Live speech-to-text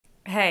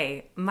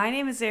Hey, my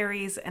name is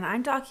Aries, and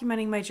I'm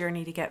documenting my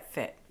journey to get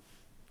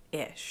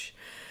fit-ish.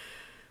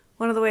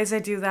 One of the ways I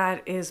do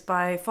that is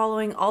by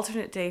following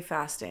alternate day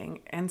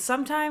fasting, and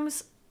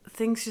sometimes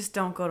things just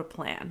don't go to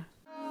plan.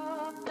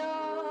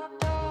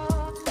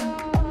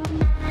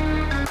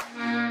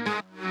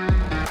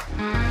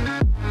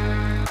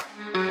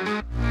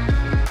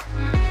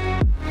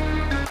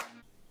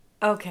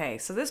 Okay,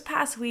 so this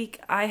past week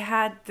I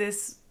had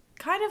this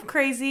kind of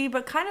crazy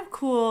but kind of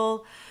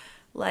cool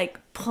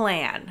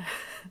plan.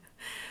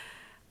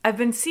 I've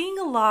been seeing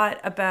a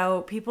lot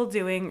about people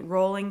doing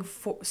rolling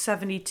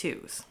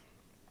 72s,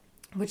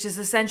 which is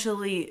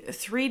essentially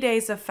 3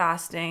 days of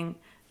fasting.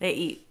 They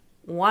eat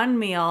one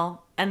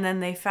meal and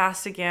then they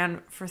fast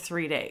again for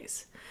 3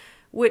 days,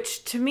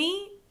 which to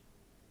me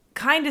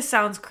kind of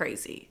sounds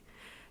crazy.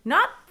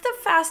 Not the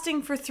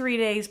fasting for 3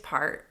 days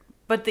part,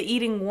 but the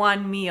eating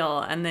one meal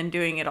and then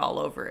doing it all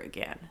over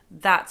again.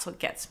 That's what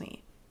gets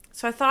me.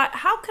 So I thought,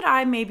 how could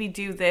I maybe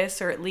do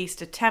this, or at least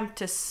attempt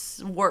to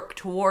work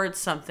towards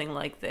something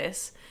like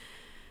this,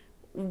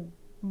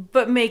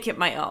 but make it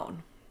my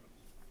own?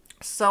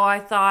 So I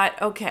thought,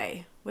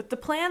 okay, with the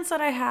plans that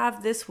I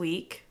have this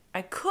week,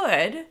 I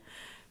could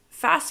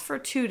fast for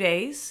 2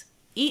 days,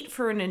 eat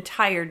for an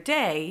entire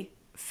day,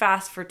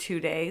 fast for 2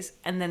 days,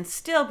 and then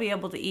still be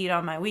able to eat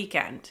on my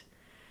weekend.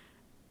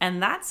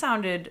 And that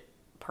sounded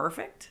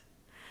perfect.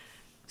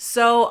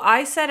 So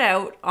I set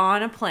out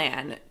on a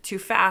plan to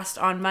fast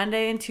on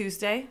Monday and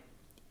Tuesday,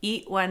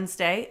 eat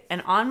Wednesday,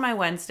 and on my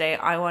Wednesday,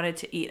 I wanted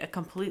to eat a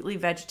completely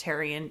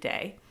vegetarian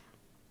day.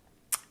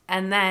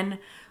 And then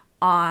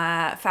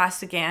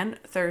fast again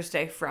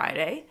Thursday,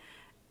 Friday,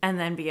 and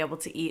then be able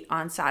to eat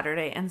on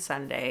Saturday and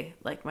Sunday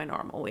like my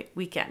normal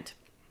weekend.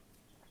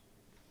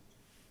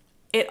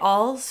 It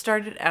all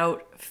started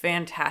out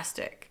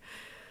fantastic.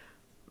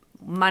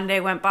 Monday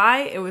went by,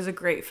 it was a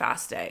great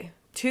fast day.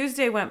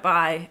 Tuesday went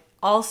by,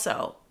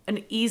 also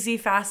an easy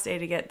fast day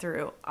to get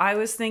through. I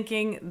was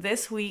thinking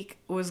this week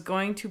was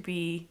going to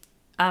be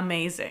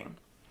amazing.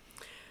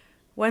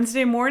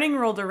 Wednesday morning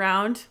rolled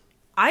around.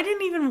 I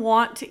didn't even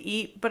want to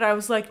eat, but I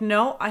was like,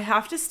 no, I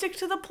have to stick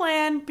to the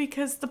plan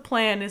because the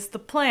plan is the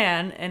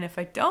plan. And if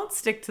I don't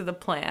stick to the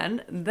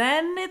plan,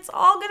 then it's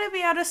all going to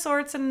be out of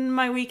sorts and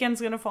my weekend's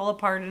going to fall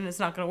apart and it's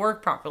not going to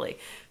work properly.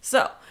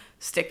 So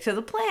stick to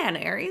the plan,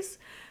 Aries.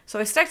 So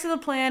I stuck to the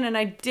plan and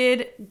I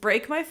did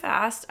break my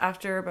fast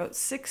after about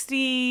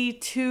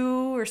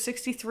 62 or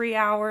 63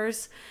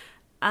 hours.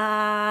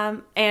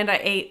 And I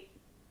ate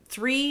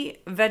 3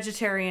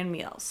 vegetarian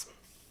meals.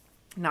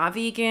 Not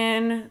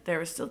vegan. There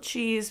was still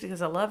cheese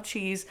because I love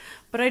cheese,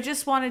 but I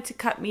just wanted to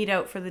cut meat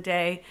out for the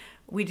day.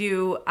 We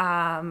do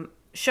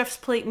chef's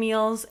plate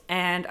meals,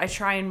 and I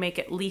try and make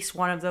at least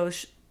one of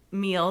those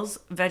meals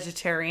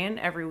vegetarian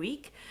every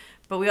week.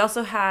 But we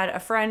also had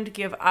a friend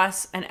give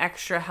us an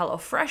extra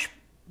HelloFresh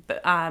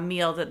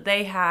meal that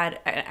they had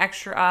an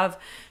extra of.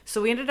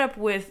 So we ended up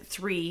with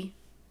 3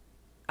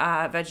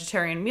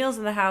 vegetarian meals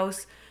in the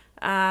house.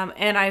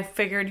 And I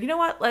figured, you know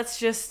what, let's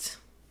just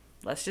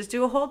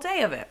do a whole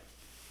day of it.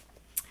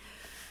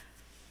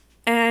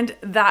 And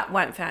that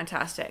went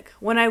fantastic.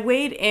 When I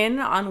weighed in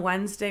on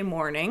Wednesday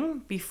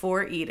morning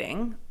before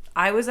eating,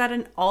 I was at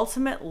an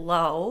ultimate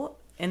low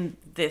in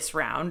this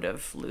round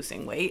of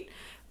losing weight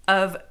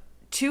of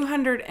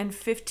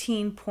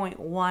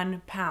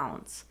 215.1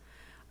 pounds.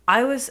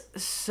 I was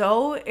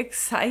so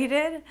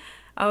excited.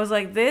 I was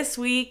like, this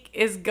week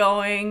is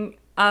going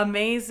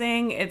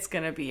amazing. It's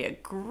going to be a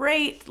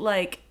great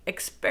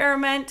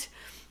experiment.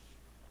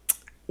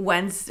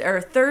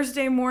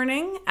 Thursday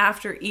morning,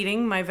 after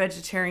eating my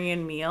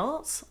vegetarian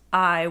meals,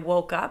 I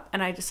woke up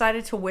and I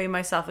decided to weigh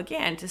myself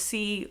again to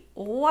see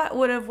what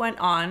would have went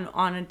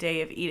on a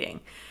day of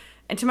eating.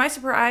 And to my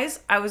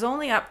surprise, I was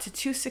only up to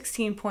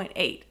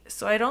 216.8.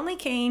 So I'd only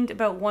gained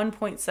about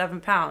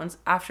 1.7 pounds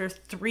after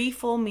 3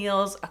 full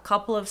meals, a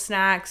couple of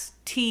snacks,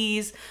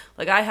 teas.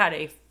 I had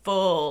a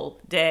full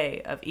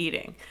day of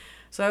eating.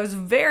 So I was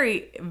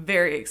very,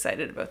 very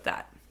excited about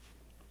that.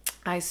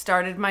 I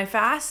started my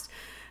fast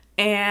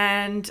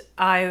and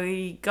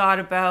I got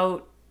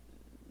about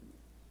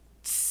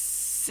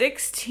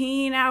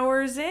 16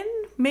 hours in,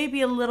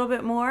 maybe a little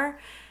bit more.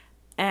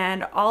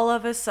 And all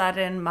of a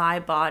sudden, my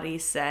body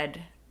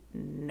said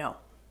no.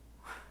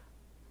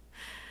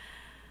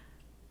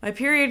 My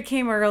period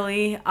came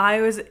early.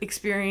 I was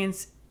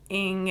experiencing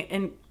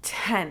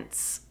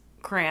intense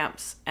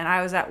cramps, and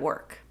I was at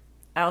work.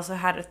 I also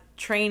had a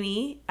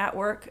trainee at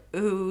work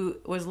who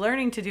was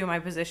learning to do my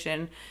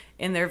position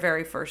in their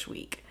very first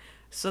week.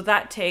 So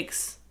that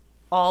takes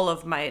all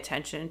of my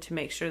attention to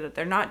make sure that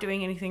they're not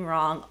doing anything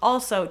wrong.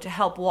 Also to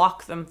help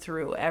walk them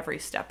through every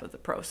step of the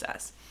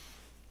process.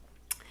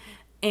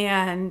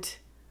 And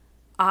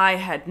I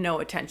had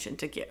no attention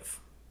to give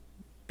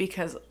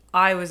because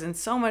I was in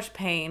so much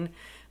pain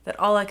that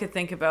all I could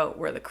think about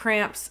were the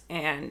cramps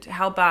and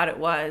how bad it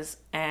was,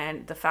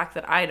 and the fact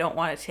that I don't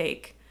like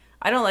taking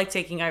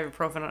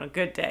ibuprofen on a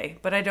good day,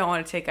 but I don't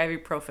want to take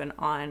ibuprofen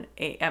on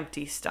an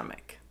empty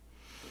stomach.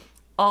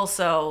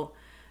 Also,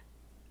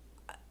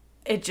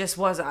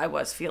 I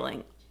was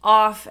feeling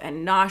off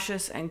and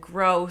nauseous and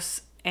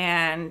gross.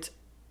 And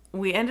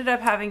we ended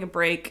up having a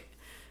break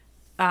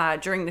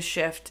during the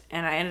shift,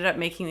 and I ended up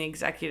making the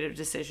executive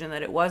decision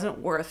that it wasn't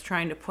worth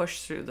trying to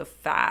push through the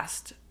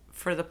fast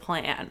for the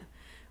plan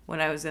when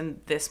I was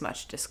in this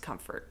much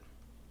discomfort.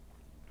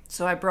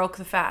 So I broke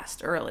the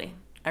fast early.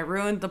 I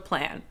ruined the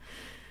plan.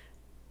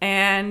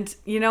 And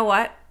you know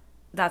what?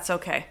 That's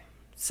okay.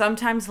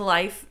 Sometimes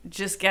life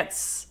just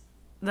gets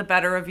the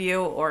better of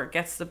you, or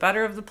gets the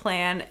better of the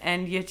plan,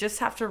 and you just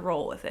have to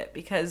roll with it,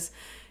 because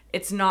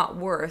it's not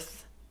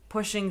worth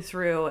pushing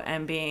through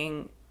and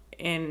being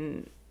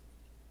in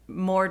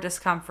more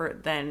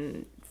discomfort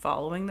than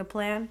following the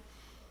plan.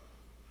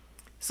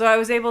 So I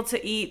was able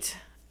to eat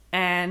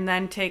and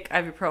then take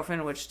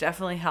ibuprofen, which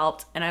definitely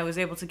helped, and I was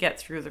able to get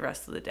through the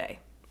rest of the day.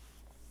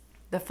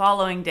 The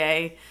following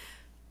day,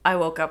 I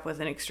woke up with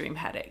an extreme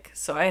headache.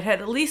 So I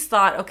had at least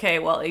thought, okay,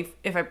 well,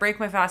 if I break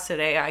my fast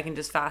today, I can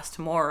just fast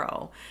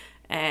tomorrow.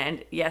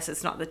 And yes,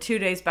 it's not the 2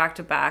 days back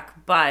to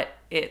back, but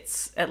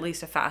it's at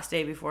least a fast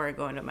day before I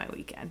go into my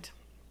weekend.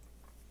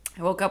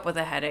 I woke up with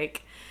a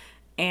headache,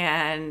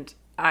 and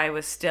I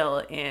was still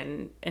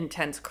in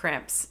intense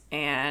cramps,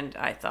 and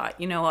I thought,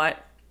 you know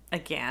what?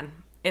 Again,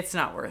 it's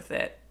not worth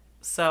it.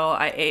 So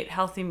I ate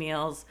healthy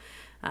meals.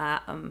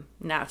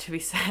 Now, to be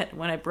said,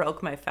 when I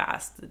broke my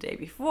fast the day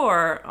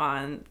before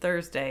on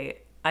Thursday,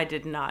 I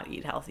did not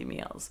eat healthy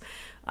meals.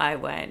 I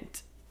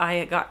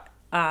got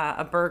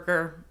a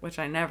burger, which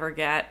I never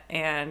get,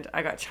 and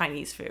I got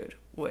Chinese food,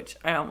 which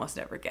I almost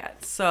never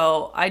get.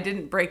 So I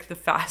didn't break the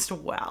fast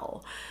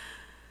well.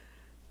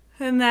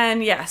 And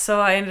then, so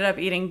I ended up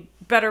eating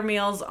better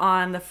meals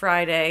on the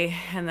Friday,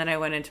 and then I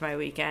went into my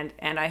weekend,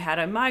 and I had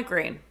a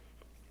migraine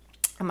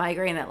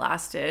that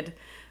lasted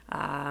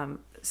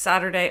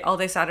Saturday, all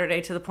day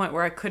Saturday, to the point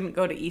where I couldn't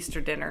go to Easter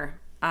dinner.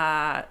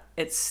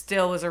 It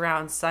still was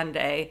around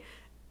Sunday.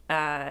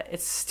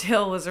 It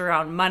still was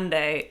around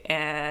Monday.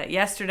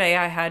 Yesterday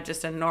I had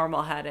just a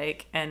normal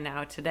headache, and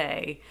now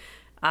today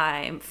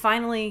I'm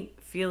finally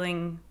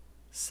feeling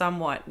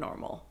somewhat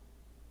normal.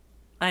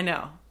 I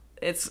know.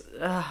 It's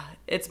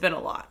been a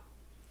lot.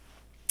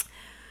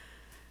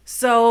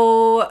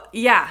 So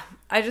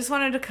I just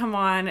wanted to come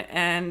on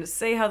and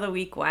say how the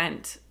week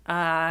went.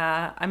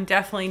 I'm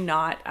definitely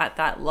not at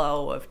that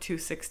low of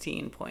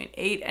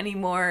 216.8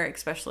 anymore,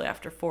 especially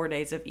after 4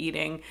 days of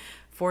eating,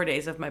 4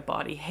 days of my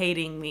body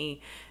hating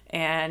me.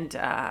 And,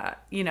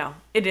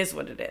 it is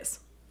what it is.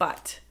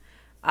 But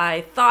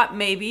I thought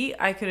maybe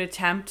I could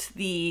attempt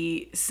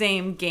the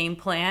same game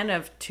plan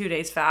of 2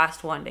 days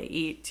fast, 1 day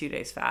eat, 2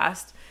 days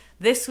fast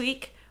this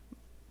week,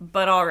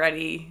 but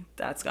already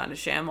that's gone to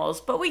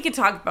shambles. But we can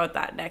talk about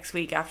that next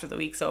week after the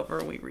week's over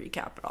and we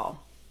recap it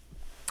all.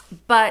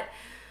 But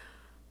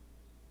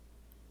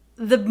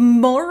the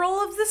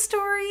moral of the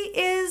story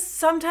is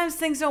sometimes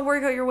things don't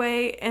work out your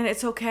way, and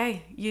it's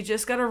okay. You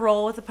just got to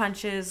roll with the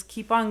punches,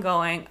 keep on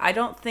going. I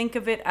don't think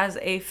of it as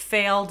a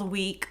failed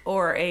week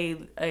or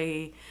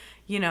a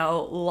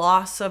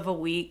loss of a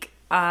week.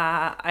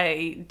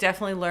 I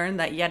definitely learned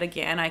that yet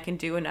again I can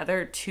do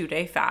another 2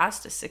 day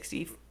fast, a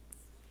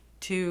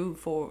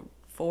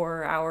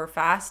 4 hour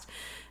fast,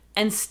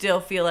 and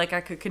still feel like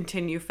I could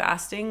continue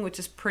fasting, which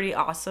is pretty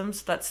awesome.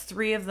 So that's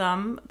 3 of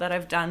them that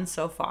I've done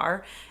so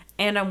far,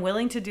 and I'm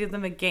willing to do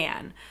them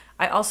again.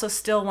 I also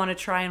still want to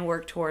try and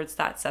work towards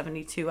that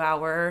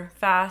 72-hour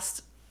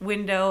fast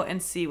window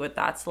and see what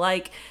that's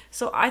like.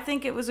 So I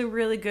think it was a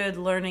really good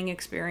learning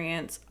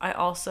experience. I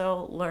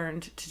also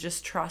learned to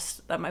just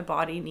trust that my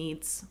body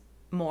needs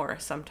more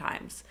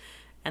sometimes,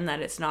 and that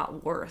it's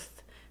not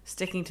worth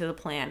sticking to the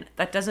plan.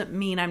 That doesn't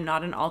mean I'm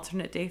not an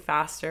alternate day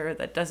faster.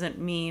 That doesn't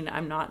mean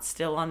I'm not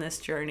still on this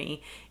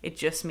journey. It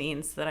just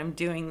means that I'm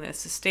doing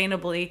this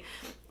sustainably,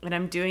 and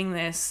I'm doing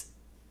this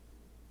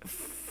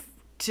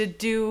to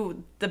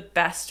do the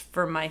best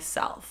for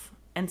myself.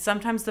 And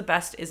sometimes the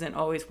best isn't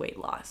always weight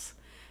loss.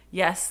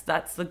 Yes,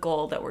 that's the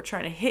goal that we're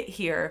trying to hit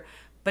here,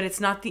 but it's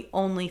not the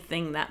only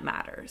thing that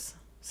matters.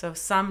 So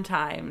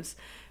sometimes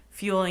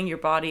fueling your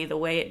body the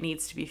way it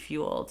needs to be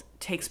fueled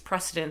takes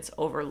precedence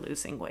over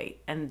losing weight.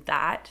 And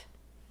that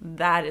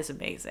is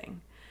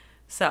amazing.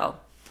 So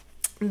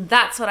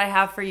that's what I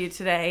have for you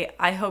today.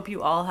 I hope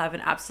you all have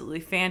an absolutely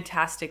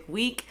fantastic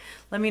week.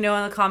 Let me know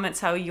in the comments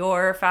how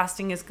your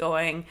fasting is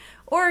going,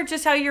 or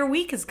just how your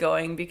week is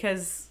going,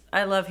 because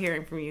I love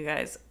hearing from you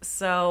guys.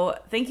 So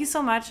thank you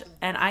so much,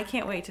 and I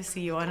can't wait to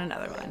see you on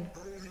another one.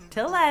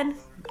 Till then,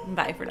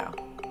 bye for now.